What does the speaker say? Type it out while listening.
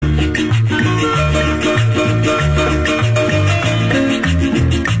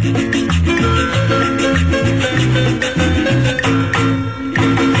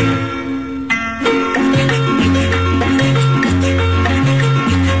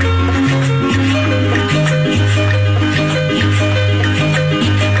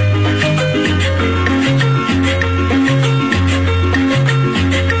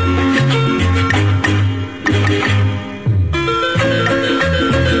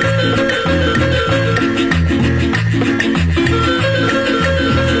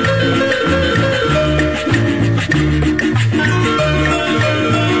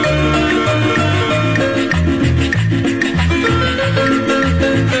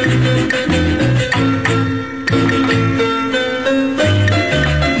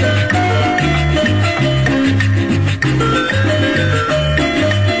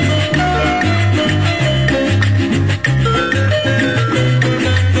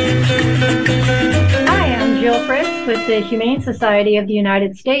with the Humane Society of the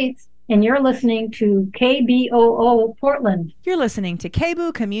United States, and you're listening to KBOO Portland. You're listening to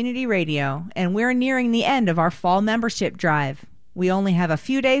KBOO Community Radio, and we're nearing the end of our fall membership drive. We only have a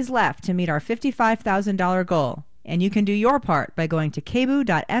few days left to meet our $55,000 goal, and you can do your part by going to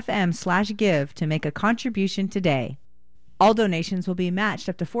kboo.fm/give to make a contribution today. All donations will be matched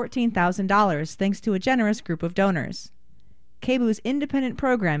up to $14,000 thanks to a generous group of donors. KBOO's independent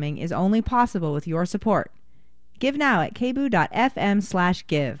programming is only possible with your support. Give now at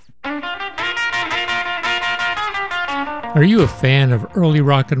kboo.fm/give. Are you a fan of early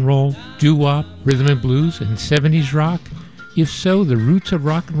rock and roll, doo-wop, rhythm and blues, and 70s rock? If so, The Roots of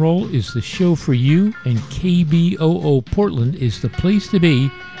Rock and Roll is the show for you, and KBOO Portland is the place to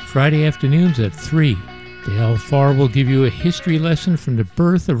be Friday afternoons at 3. Dale Farr will give you a history lesson from the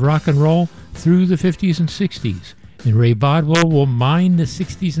birth of rock and roll through the 50s and 60s. And Ray Bodwell will mine the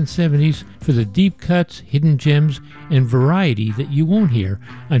 60s and 70s for the deep cuts, hidden gems, and variety that you won't hear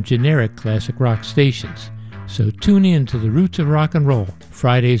on generic classic rock stations. So tune in to The Roots of Rock and Roll,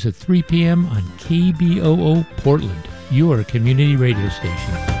 Fridays at 3 p.m. on KBOO Portland, your community radio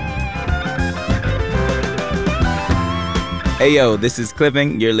station. Hey yo, this is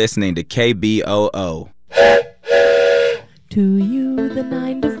Clipping. You're listening to KBOO. To you, the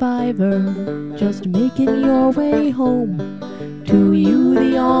 9-to-5er, just making your way home. To you,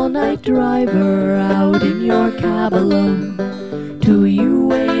 the all-night driver, out in your cab alone. To you,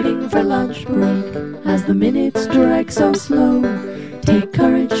 waiting for lunch break, as the minutes drag so slow. Take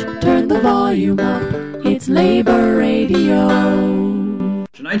courage, turn the volume up, it's Labor Radio.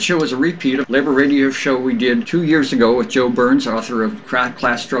 Tonight's show is a repeat of Labor Radio show we did 2 years ago with Joe Burns, author of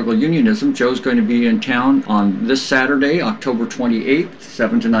Class Struggle Unionism. Joe's going to be in town on this Saturday, October 28th,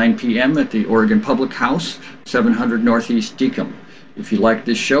 7 to 9 p.m. at the Oregon Public House, 700 Northeast Deacom. If you like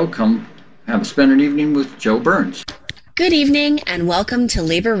this show, come spend an evening with Joe Burns. Good evening and welcome to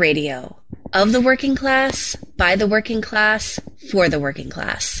Labor Radio. Of the working class, by the working class, for the working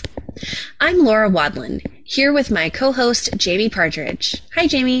class. I'm Laura Wadlin, here with my co-host, Jamie Partridge. Hi,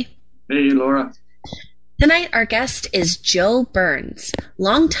 Jamie. Hey, Laura. Tonight, our guest is Joe Burns,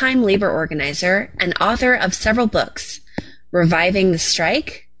 longtime labor organizer and author of several books, Reviving the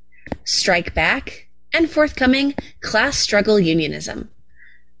Strike, Strike Back, and forthcoming Class Struggle Unionism.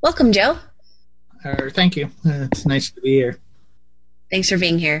 Welcome, Joe. Thank you. It's nice to be here. Thanks for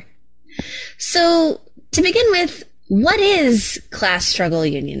being here. So, to begin with, what is class struggle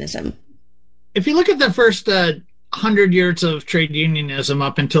unionism? If you look at the first 100 years of trade unionism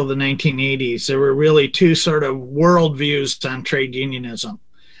up until the 1980s, there were really two sort of worldviews on trade unionism.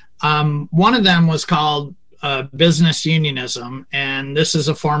 One of them was called business unionism, and this is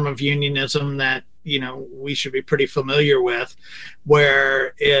a form of unionism that we should be pretty familiar with,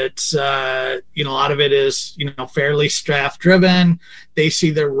 where it's a lot of it is fairly staff driven. They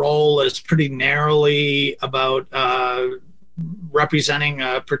see their role as pretty narrowly about representing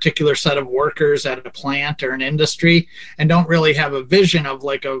a particular set of workers at a plant or an industry, and don't really have a vision of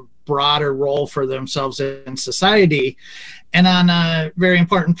like a broader role for themselves in society. And on a very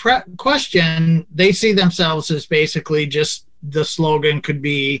important question, they see themselves as basically just, the slogan could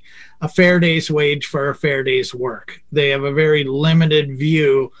be a fair day's wage for a fair day's work. They have a very limited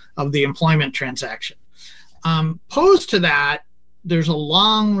view of the employment transaction. Opposed to that, there's a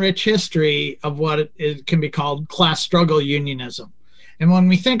long, rich history of what it can be called class struggle unionism. And when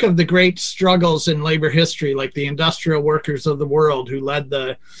we think of the great struggles in labor history, like the industrial workers of the world who led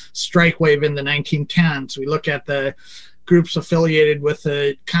the strike wave in the 1910s, we look at the groups affiliated with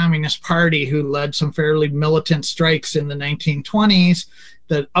the Communist Party who led some fairly militant strikes in the 1920s.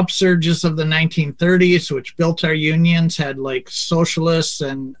 The upsurges of the 1930s, which built our unions, had like socialists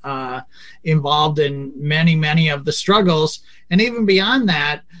and involved in many, many of the struggles. And even beyond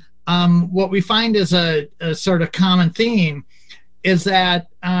that, what we find is a sort of common theme is that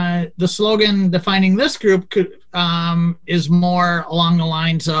the slogan defining this group is more along the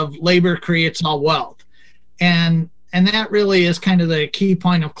lines of labor creates all wealth. And that really is kind of the key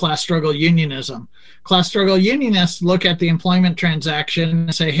point of class struggle unionism. Class struggle unionists look at the employment transaction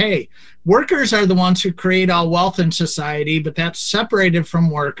and say, hey, workers are the ones who create all wealth in society, but that's separated from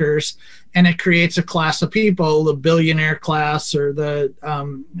workers, and it creates a class of people, the billionaire class, or the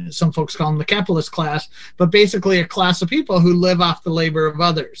some folks call them the capitalist class, but basically a class of people who live off the labor of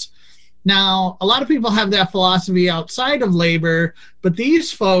others. Now, a lot of people have that philosophy outside of labor, but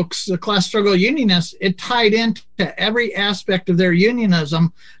these folks, the class struggle unionists, it tied into every aspect of their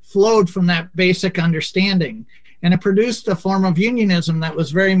unionism, flowed from that basic understanding. And it produced a form of unionism that was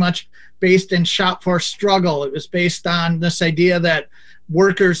very much based in shop for struggle. It was based on this idea that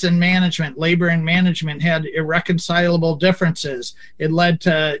workers and management, labor and management had irreconcilable differences. It led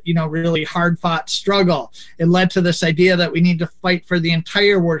to, really hard-fought struggle. It led to this idea that we need to fight for the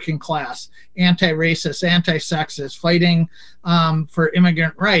entire working class, anti-racist, anti-sexist, fighting for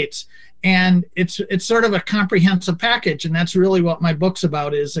immigrant rights. And it's sort of a comprehensive package, and that's really what my book's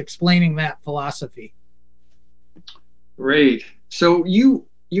about, is explaining that philosophy. Great. So you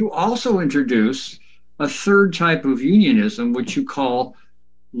also introduce a third type of unionism, which you call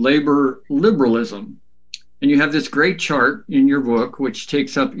labor liberalism. And you have this great chart in your book, which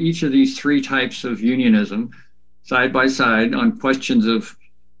takes up each of these three types of unionism side by side on questions of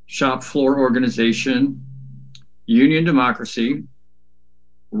shop floor organization, union democracy,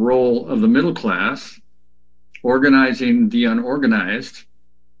 role of the middle class, organizing the unorganized,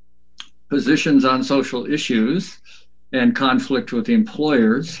 positions on social issues, and conflict with the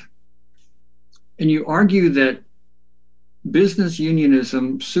employers. And you argue that business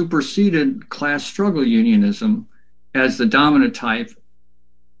unionism superseded class struggle unionism as the dominant type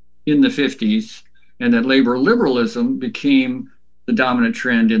in the 50s, and that labor liberalism became the dominant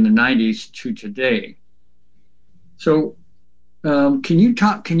trend in the 90s to today. So can you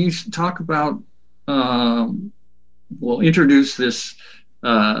talk about, introduce this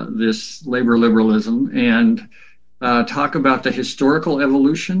labor liberalism and talk about the historical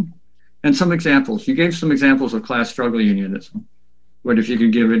evolution and some examples. You gave some examples of class struggle unionism, but if you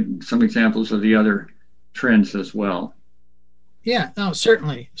could give it some examples of the other trends as well. Yeah, no,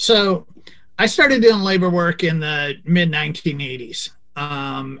 certainly. So I started doing labor work in the mid-1980s.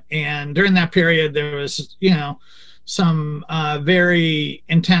 And during that period, there was, some very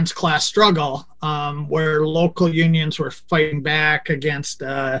intense class struggle where local unions were fighting back against,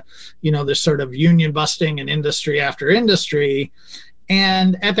 this sort of union busting in industry after industry.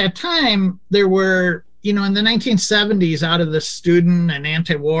 And at that time, there were, in the 1970s, out of the student and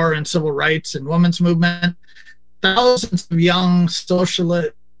anti-war and civil rights and women's movement, thousands of young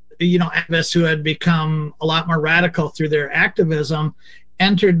socialist, activists who had become a lot more radical through their activism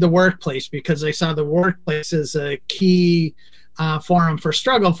entered the workplace because they saw the workplace as a key forum for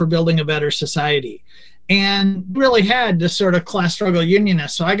struggle for building a better society, and really had this sort of class struggle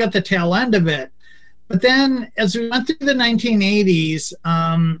unionist. So I got the tail end of it. But then as we went through the 1980s,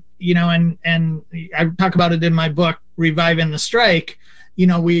 and I talk about it in my book, Reviving the Strike,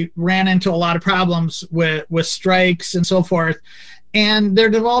 we ran into a lot of problems with strikes and so forth. And there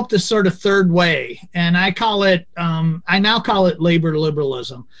developed this sort of third way, and I now call it labor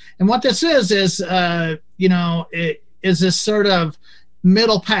liberalism. And what this is it is this sort of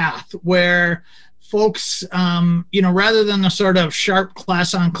middle path where folks, rather than the sort of sharp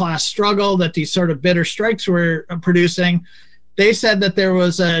class-on-class struggle that these sort of bitter strikes were producing, they said that there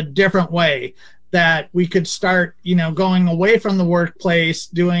was a different way, that we could start, going away from the workplace,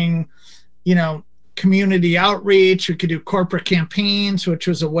 doing, community outreach. We could do corporate campaigns, which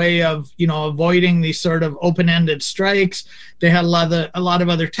was a way of, avoiding these sort of open-ended strikes. They had a lot of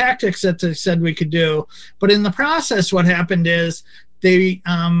other tactics that they said we could do. But in the process, what happened is they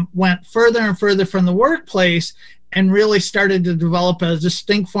went further and further from the workplace and really started to develop a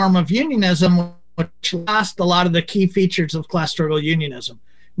distinct form of unionism, which lost a lot of the key features of class struggle unionism.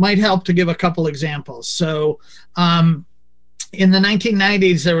 Might help to give a couple examples. So, in the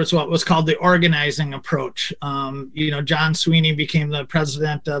 1990s, there was what was called the organizing approach. John Sweeney became the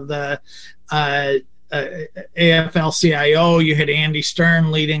president of the AFL-CIO. You had Andy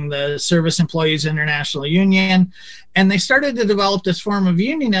Stern leading the Service Employees International Union. And they started to develop this form of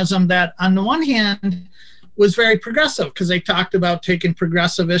unionism that, on the one hand, was very progressive because they talked about taking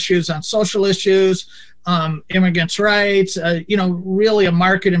progressive issues on social issues, immigrants' rights, really a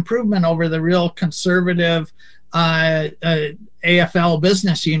marked improvement over the real conservative AFL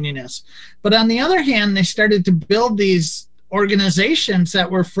business unionists. But on the other hand, they started to build these organizations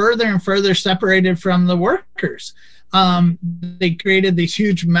that were further and further separated from the workers. They created these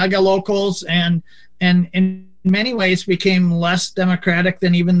huge mega locals and in many ways became less democratic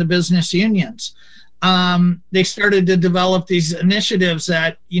than even the business unions. They started to develop these initiatives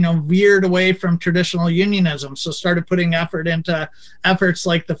that, veered away from traditional unionism. So started putting effort into efforts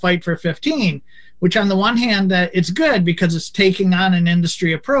like the Fight for 15, which on the one hand, it's good because it's taking on an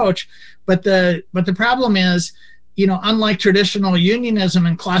industry approach. But the problem is, unlike traditional unionism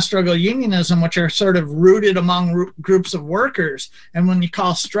and class struggle unionism, which are sort of rooted among groups of workers, and when you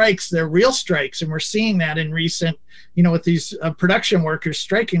call strikes, they're real strikes. And we're seeing that in recent, with these production workers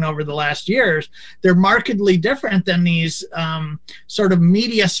striking over the last years, they're markedly different than these sort of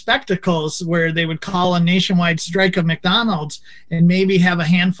media spectacles where they would call a nationwide strike of McDonald's and maybe have a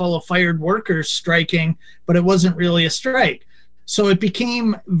handful of fired workers striking, but it wasn't really a strike. So it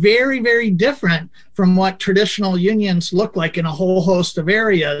became very, very different from what traditional unions look like in a whole host of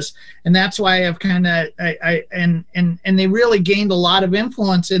areas. And that's why I've kind of, and they really gained a lot of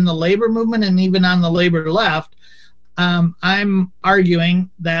influence in the labor movement and even on the labor left. I'm arguing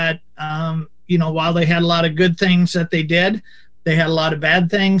that, while they had a lot of good things that they did, they had a lot of bad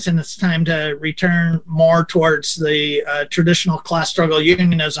things, and it's time to return more towards the traditional class struggle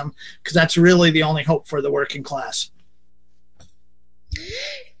unionism, because that's really the only hope for the working class.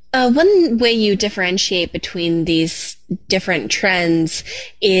 One way you differentiate between these different trends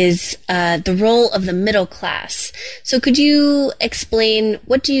is the role of the middle class. So could you explain,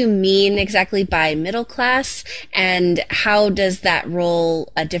 what do you mean exactly by middle class, and how does that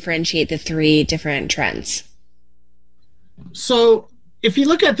role differentiate the three different trends? So if you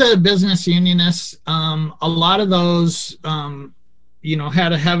look at the business unionists, a lot of those,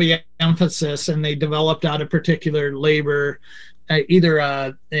 had a heavy emphasis, and they developed out of particular labor,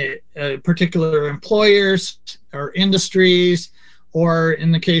 either particular employers or industries, or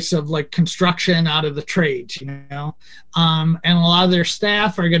in the case of like construction, out of the trades, and a lot of their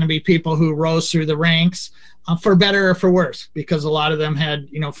staff are going to be people who rose through the ranks, for better or for worse, because a lot of them had,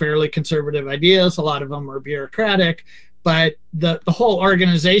 fairly conservative ideas. A lot of them were bureaucratic, but the whole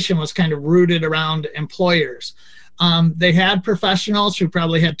organization was kind of rooted around employers. They had professionals who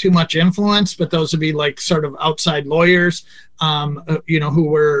probably had too much influence, but those would be like sort of outside lawyers, who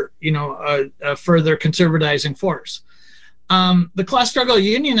were, a further conservatizing force. The class struggle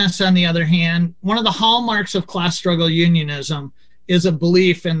unionists, on the other hand, one of the hallmarks of class struggle unionism is a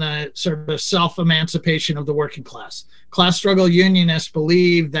belief in the sort of self-emancipation of the working class. Class struggle unionists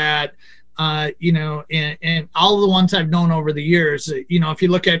believe that, and all the ones I've known over the years, if you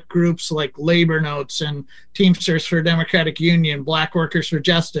look at groups like Labor Notes and Teamsters for Democratic Union, Black Workers for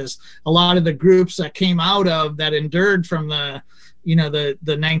Justice, a lot of the groups that came out of that endured from the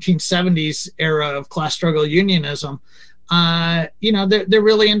 1970s era of class struggle unionism, they're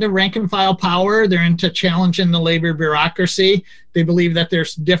really into rank and file power. They're into challenging the labor bureaucracy. They believe that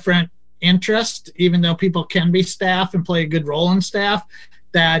there's different interests, even though people can be staff and play a good role in staff,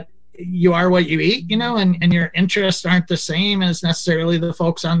 that you are what you eat, and your interests aren't the same as necessarily the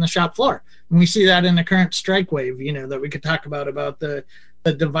folks on the shop floor. And we see that in the current strike wave, that we could talk about the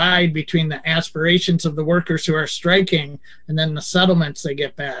divide between the aspirations of the workers who are striking and then the settlements they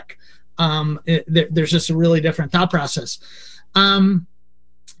get back. There's just a really different thought process. And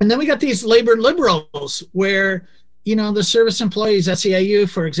then we got these labor liberals where, the service employees, SEIU,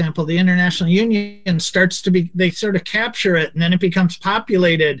 for example, the International Union they sort of capture it, and then it becomes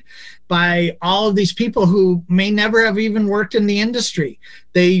populated by all of these people who may never have even worked in the industry.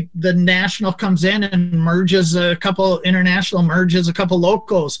 The national comes in and merges a couple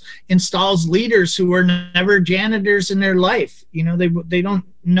locals, installs leaders who were never janitors in their life. They don't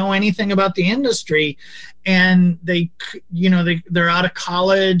know anything about the industry, and they're out of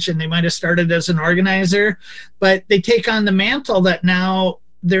college, and they might have started as an organizer, but they take on the mantle that now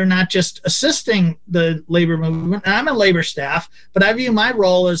they're not just assisting the labor movement. And I'm a labor staff, but I view my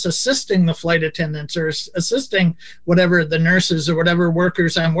role as assisting the flight attendants or assisting whatever the nurses or whatever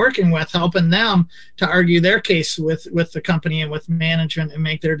workers I'm working with, helping them to argue their case with the company and with management and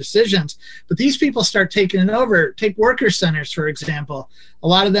make their decisions. But these people start taking it over. Take worker centers, for example. A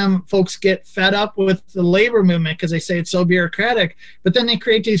lot of them folks get fed up with the labor movement because they say it's so bureaucratic, but then they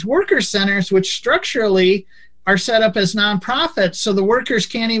create these worker centers, which structurally are set up as nonprofits, so the workers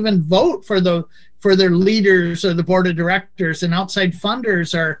can't even vote for their leaders or the board of directors, and outside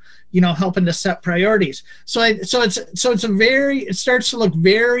funders are helping to set priorities. It starts to look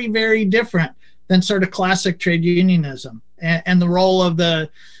very, very different than sort of classic trade unionism, and the role of the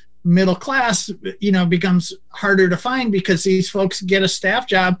middle class becomes harder to find, because these folks get a staff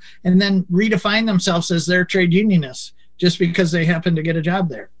job and then redefine themselves as their trade unionists just because they happen to get a job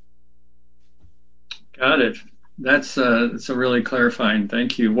there. Got it. That's a really clarifying.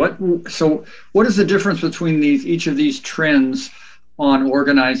 Thank you. What is the difference between each of these trends on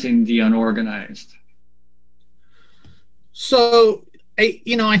organizing the unorganized? So,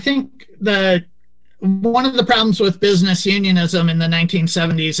 I think that one of the problems with business unionism in the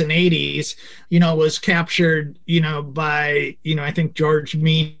 1970s and 80s, was captured, by, I think George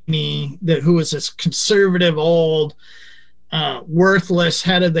Meany, who was this conservative old worthless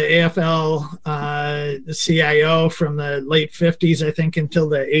head of the AFL, the CIO from the late 50s, I think, until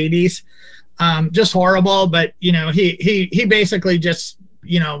the 80s. Just horrible, but he basically just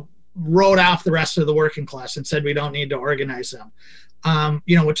wrote off the rest of the working class and said we don't need to organize them,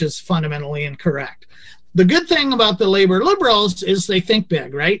 which is fundamentally incorrect. the good thing about the labor liberals is they think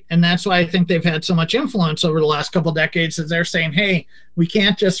big, right? And that's why I think they've had so much influence over the last couple of decades, is they're saying, hey, we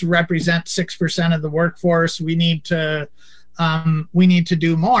can't just represent 6% of the workforce. We need to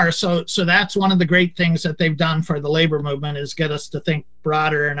do more. So that's one of the great things that they've done for the labor movement, is get us to think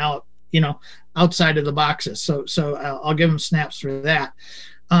broader and outside of the boxes. So I'll give them snaps for that.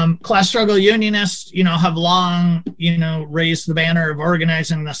 Class struggle unionists, have long, raised the banner of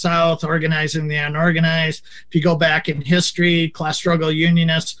organizing the South, organizing the unorganized. If you go back in history, class struggle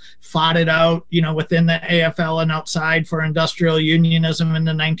unionists fought it out, within the AFL and outside for industrial unionism in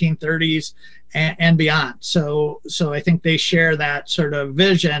the 1930s and beyond. So I think they share that sort of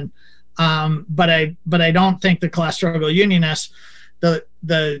vision. But I don't think the class struggle unionists, the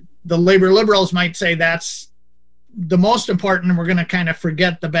labor liberals might say that's the most important, and we're going to kind of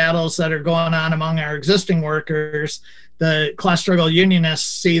forget the battles that are going on among our existing workers. The class struggle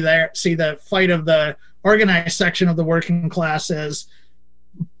unionists see the fight of the organized section of the working class as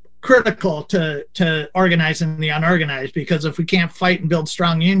critical to organizing the unorganized, because if we can't fight and build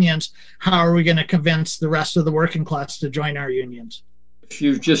strong unions, how are we going to convince the rest of the working class to join our unions? If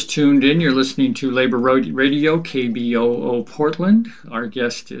you've just tuned in, you're listening to Labor Radio, KBOO Portland. Our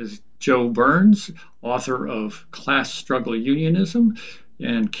guest is Joe Burns, author of Class Struggle Unionism,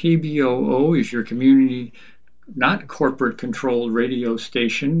 and KBOO is your community, not corporate-controlled radio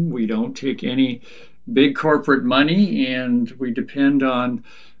station. We don't take any big corporate money, and we depend on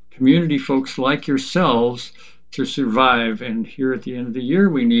community folks like yourselves to survive. And here at the end of the year,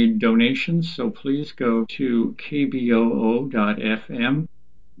 we need donations, so please go to kboo.fm.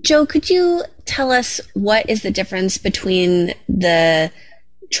 Joe, could you tell us what is the difference between the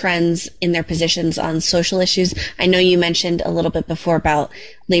trends in their positions on social issues? I know you mentioned a little bit before about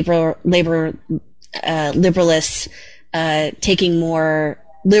liberalists taking more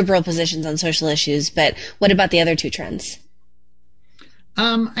liberal positions on social issues, but what about the other two trends?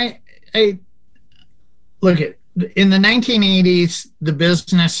 I look at, in the 1980s, the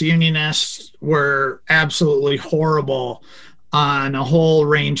business unionists were absolutely horrible on a whole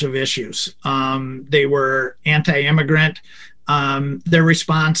range of issues. They were anti-immigrant. Their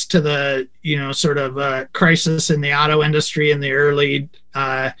response to the, sort of crisis in the auto industry in the early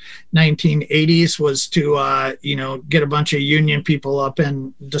 1980s was to, get a bunch of union people up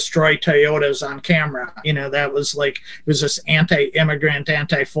and destroy Toyotas on camera. That was it was this anti-immigrant,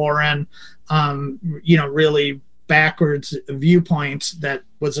 anti-foreign, really backwards viewpoints that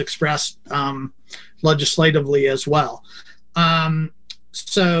was expressed legislatively as well.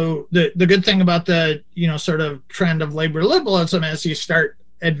 So the good thing about the, sort of trend of labor liberalism is you start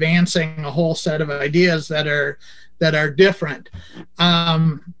advancing a whole set of ideas that are different,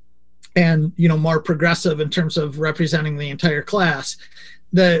 and, more progressive in terms of representing the entire class.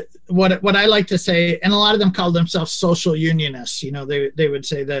 What I like to say, and a lot of them call themselves social unionists, they would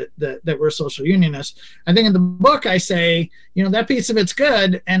say that we're social unionists. I think in the book I say, that piece of it's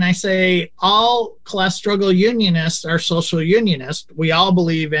good, and I say all class struggle unionists are social unionists. We all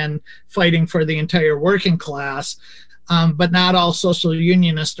believe in fighting for the entire working class, but not all social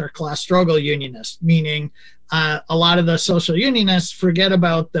unionists are class struggle unionists, meaning a lot of the social unionists forget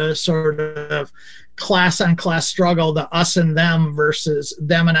about the sort of class on class struggle, the us and them versus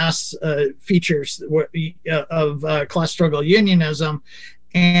them and us features of class struggle unionism,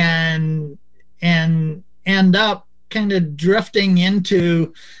 and end up kind of drifting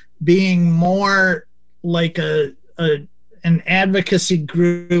into being more like an advocacy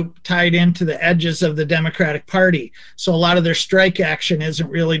group tied into the edges of the Democratic Party. So a lot of their strike action isn't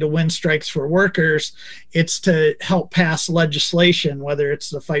really to win strikes for workers. It's to help pass legislation, whether it's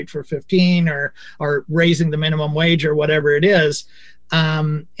the fight for 15 or raising the minimum wage or whatever it is.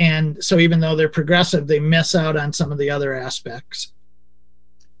 And so even though they're progressive, they miss out on some of the other aspects.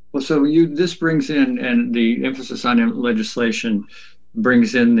 Well, so this brings in, and the emphasis on legislation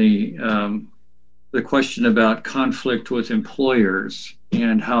brings in the question about conflict with employers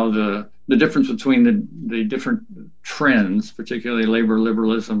and how the difference between the different trends, particularly labor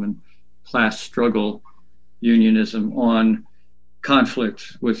liberalism and class struggle unionism, on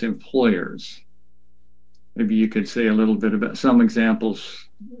conflict with employers. Maybe you could say a little bit about some examples,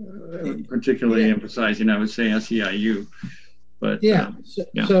 particularly emphasizing, I would say, SEIU. But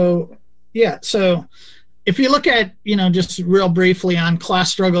So if you look at, just real briefly on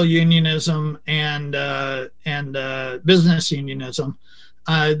class struggle unionism and business unionism,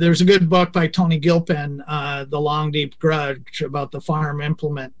 there's a good book by Tony Gilpin, The Long Deep Grudge, about the Farm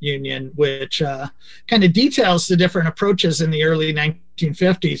Implement Union, which kind of details the different approaches in the early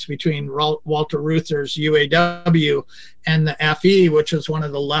 1950s between Walter Reuther's UAW and the FE, which was one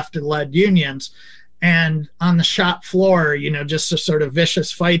of the left-led unions. and on the shop floor, just the sort of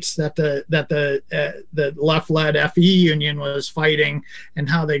vicious fights that the left-led FE union was fighting, and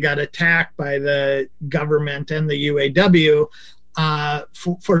how they got attacked by the government and the UAW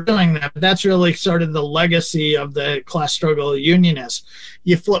for doing that. But that's really sort of the legacy of the class struggle unionists.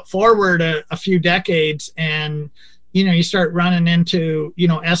 You flip forward a few decades, and you start running into,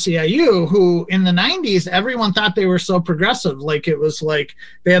 SEIU, who in the 90s, everyone thought they were so progressive. Like, it was like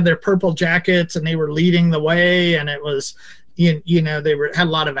they had their purple jackets and they were leading the way, and it was, they had a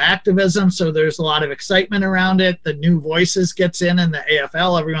lot of activism. So there's a lot of excitement around it. The New Voices gets in the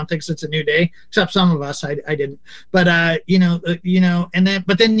AFL. Everyone thinks it's a new day, except some of us. I didn't. But,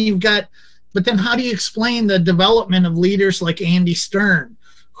 but then how do you explain the development of leaders like Andy Stern,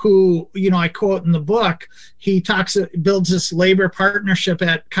 who, I quote in the book, he builds this labor partnership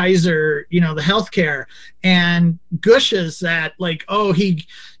at Kaiser, the healthcare, and gushes that, like, oh, he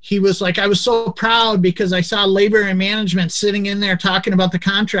was like, I was so proud because I saw labor and management sitting in there talking about the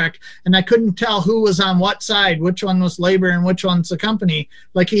contract, and I couldn't tell who was on what side, which one was labor and which one's the company.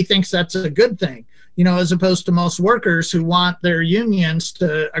 Like, he thinks that's a good thing, as opposed to most workers who want their unions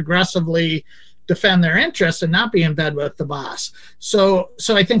to aggressively defend their interests and not be in bed with the boss. So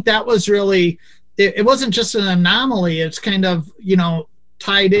I think that was really, it wasn't just an anomaly. It's kind of,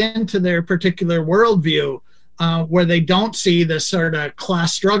 tied into their particular worldview, where they don't see this sort of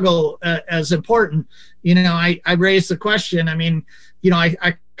class struggle as important. I raised the question. I mean,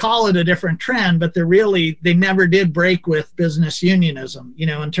 I call it a different trend, but they never did break with business unionism,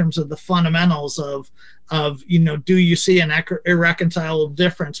 in terms of the fundamentals of, do you see an irreconcilable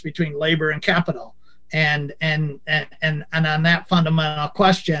difference between labor and capital? And on that fundamental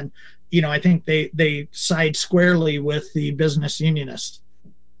question, I think they side squarely with the business unionists.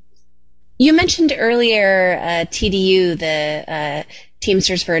 You mentioned earlier TDU, the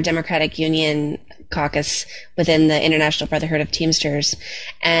Teamsters for a Democratic Union caucus within the International Brotherhood of Teamsters.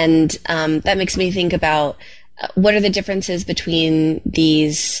 And that makes me think about what are the differences between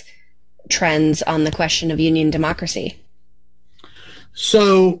these trends on the question of union democracy?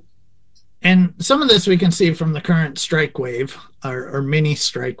 So, and some of this we can see from the current strike wave or mini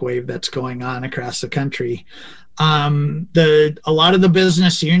strike wave that's going on across the country. A lot of the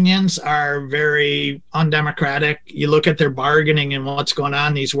business unions are very undemocratic. You look at their bargaining and what's going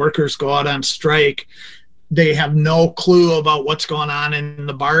on. These workers go out on strike. They have no clue about what's going on in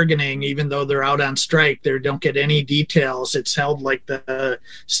the bargaining, even though they're out on strike. They don't get any details. It's held like the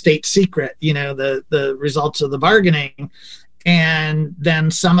state secret, the results of the bargaining. And then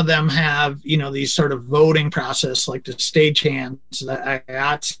some of them have, these sort of voting process, like the stagehands, the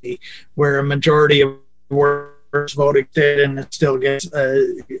IATSE, where a majority of workers voted and it still gets,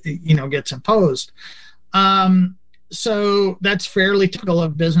 gets imposed. So that's fairly typical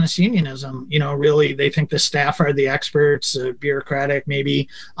of business unionism. Really, they think the staff are the experts, bureaucratic, maybe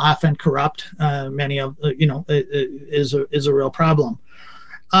often corrupt. Many of, is a real problem.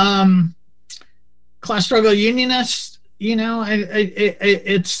 Class struggle unionists,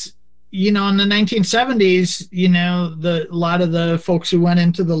 it's, in the 1970s, a lot of the folks who went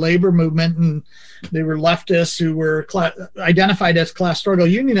into the labor movement, and they were leftists who were identified as class struggle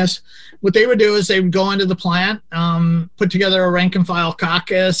unionists, what they would do is they would go into the plant, put together a rank and file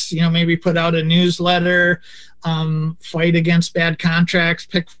caucus, maybe put out a newsletter, fight against bad contracts,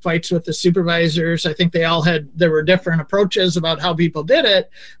 pick fights with the supervisors. I think there were different approaches about how people did it,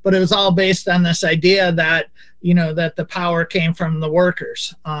 but it was all based on this idea that, that the power came from the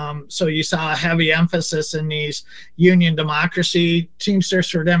workers. So you saw a heavy emphasis in these union democracy. Teamsters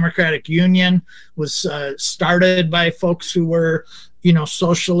for Democratic Union was started by folks who were,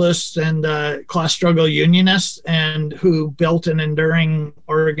 socialists and class struggle unionists, and who built an enduring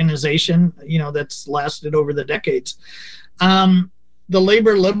organization, that's lasted over the decades. The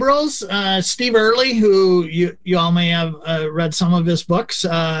labor liberals, Steve Early, who you all may have read some of his books,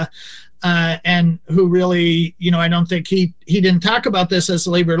 and who really, I don't think he didn't talk about this as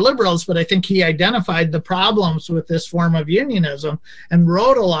labor liberals, but I think he identified the problems with this form of unionism and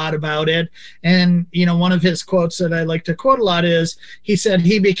wrote a lot about it. And, one of his quotes that I like to quote a lot is, he said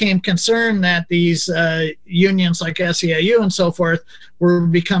he became concerned that these unions like SEIU and so forth were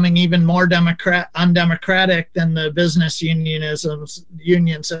becoming even more undemocratic than the business unions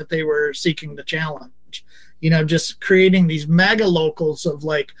that they were seeking to challenge. Just creating these mega locals of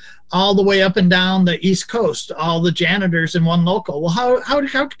like all the way up and down the East Coast, all the janitors in one local. Well, how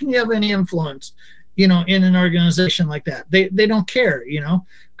can you have any influence in an organization like that. They don't care,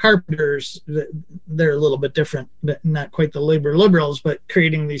 Carpenters, they're a little bit different, not quite the labor liberals, but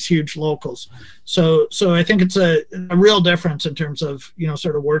creating these huge locals. So I think it's a real difference in terms of,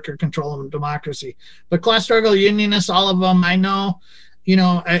 sort of worker control and democracy. But class struggle unionists, all of them, I know,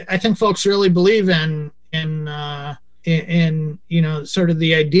 I think folks really believe in sort of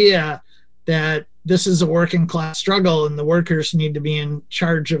the idea that this is a working class struggle and the workers need to be in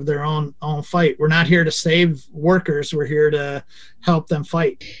charge of their own fight. We're not here to save workers. We're here to help them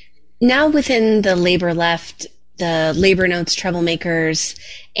fight. Now within the labor left, the labor notes troublemakers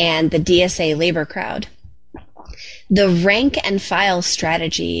and the DSA labor crowd, the rank and file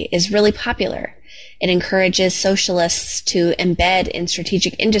strategy is really popular. It encourages socialists to embed in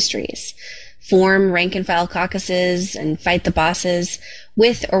strategic industries, form rank and file caucuses and fight the bosses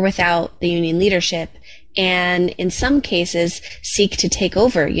with or without the union leadership, and in some cases seek to take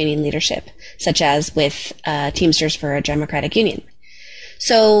over union leadership, such as with Teamsters for a Democratic Union.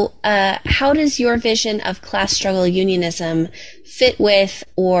 So how does your vision of class struggle unionism fit with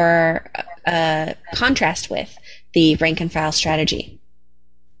or contrast with the rank and file strategy?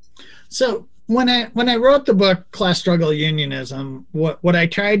 So when I wrote the book Class Struggle Unionism, what I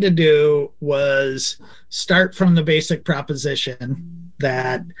tried to do was start from the basic proposition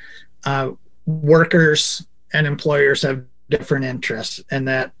that workers and employers have different interests and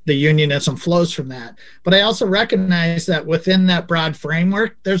that the unionism flows from that. But I also recognize that within that broad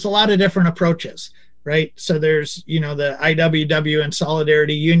framework, there's a lot of different approaches, right? So there's, the IWW and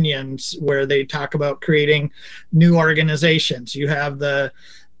Solidarity Unions where they talk about creating new organizations. You have the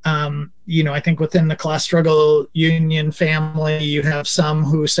I think within the class struggle union family, you have some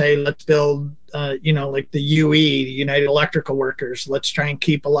who say, let's build, like the UE, the United Electrical Workers. Let's try and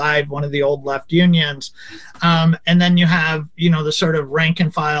keep alive one of the old left unions. And then you have, the sort of rank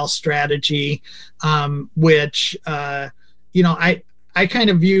and file strategy, which, I kind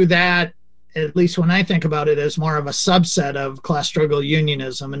of view that, at least when I think about it, as more of a subset of class struggle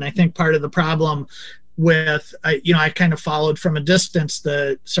unionism. And I think part of the problem with, I kind of followed from a distance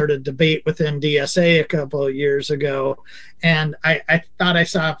the sort of debate within DSA a couple of years ago. And I thought I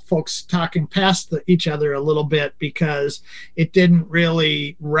saw folks talking past each other a little bit because it didn't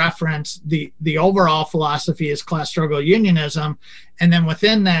really reference the overall philosophy is class struggle unionism. And then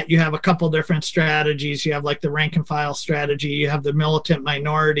within that, you have a couple different strategies. You have like the rank and file strategy. You have the militant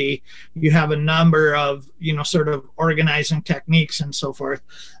minority. You have a number of, sort of organizing techniques and so forth.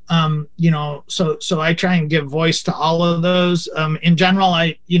 So I try and give voice to all of those. In general,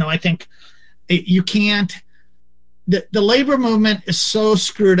 I think you can't, the labor movement is so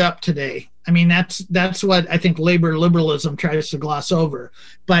screwed up today. I mean, that's what I think labor liberalism tries to gloss over.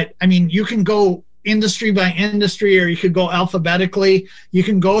 But I mean, you can go industry by industry, or you could go alphabetically. You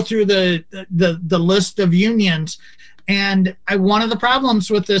can go through the list of unions. And one of the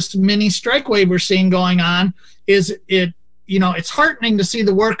problems with this mini strike wave we're seeing going on is it's heartening to see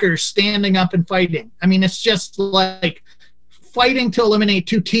the workers standing up and fighting. I mean, it's just like fighting to eliminate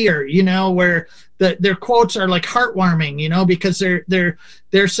two-tier, where their quotes are like heartwarming, because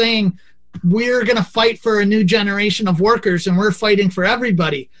they're saying we're going to fight for a new generation of workers and we're fighting for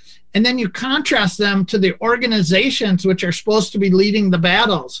everybody. And then you contrast them to the organizations which are supposed to be leading the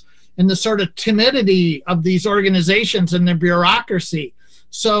battles and the sort of timidity of these organizations and their bureaucracy.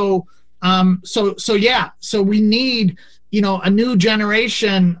 So we need, a new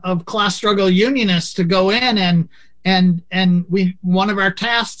generation of class struggle unionists to go in and one of our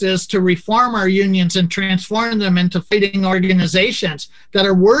tasks is to reform our unions and transform them into fighting organizations that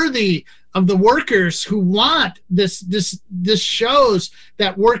are worthy of the workers who want this shows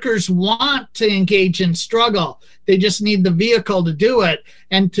that workers want to engage in struggle. They just need the vehicle to do it.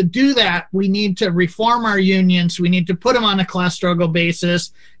 And to do that, we need to reform our unions. We need to put them on a class struggle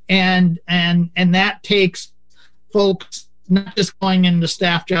basis. And that takes folks not just going into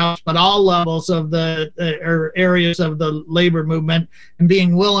staff jobs, but all levels of or areas of the labor movement, and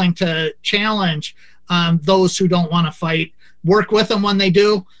being willing to challenge those who don't want to fight, work with them when they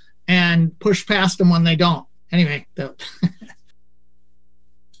do, and push past them when they don't. Anyway.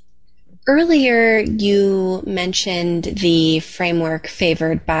 Earlier, you mentioned the framework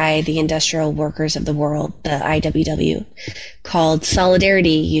favored by the industrial workers of the world, the IWW, called Solidarity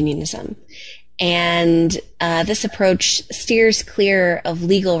Unionism. And this approach steers clear of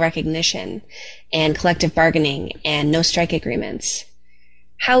legal recognition and collective bargaining and no strike agreements.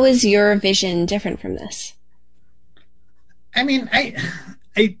 How is your vision different from this? I mean, I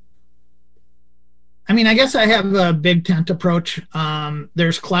guess I have a big tent approach.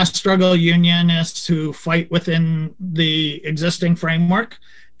 There's class struggle unionists who fight within the existing framework,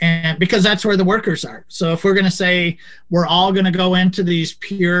 and because that's where the workers are. So if we're going to say we're all going to go into these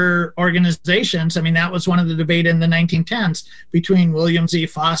pure organizations, I mean, that was one of the debate in the 1910s between William Z.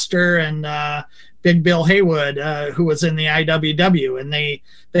 Foster and Big Bill Haywood, who was in the IWW, and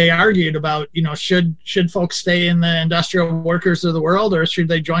they argued about, should folks stay in the industrial workers of the world, or should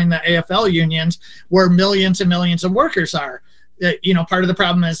they join the AFL unions where millions and millions of workers are? Part of the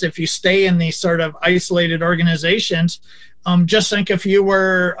problem is if you stay in these sort of isolated organizations, just think if you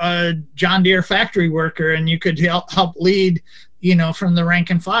were a John Deere factory worker and you could help lead, from the rank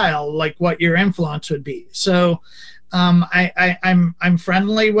and file, like what your influence would be. So I'm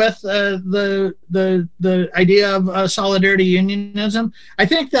friendly with the idea of solidarity unionism. I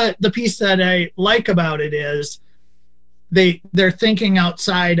think that the piece that I like about it is they're thinking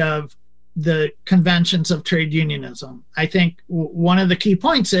outside of the conventions of trade unionism. I think one of the key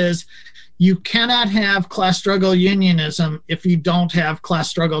points is you cannot have class struggle unionism if you don't have class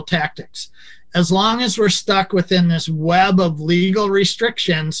struggle tactics. As long as we're stuck within this web of legal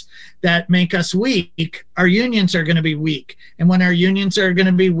restrictions that make us weak, our unions are going to be weak. And when our unions are going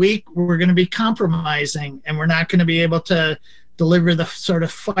to be weak, we're going to be compromising, and we're not going to be able to deliver the sort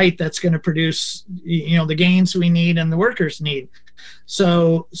of fight that's going to produce, the gains we need and the workers need.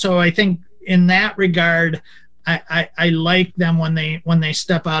 So I think in that regard, I like them when they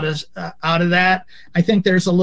step out of that. I think there's a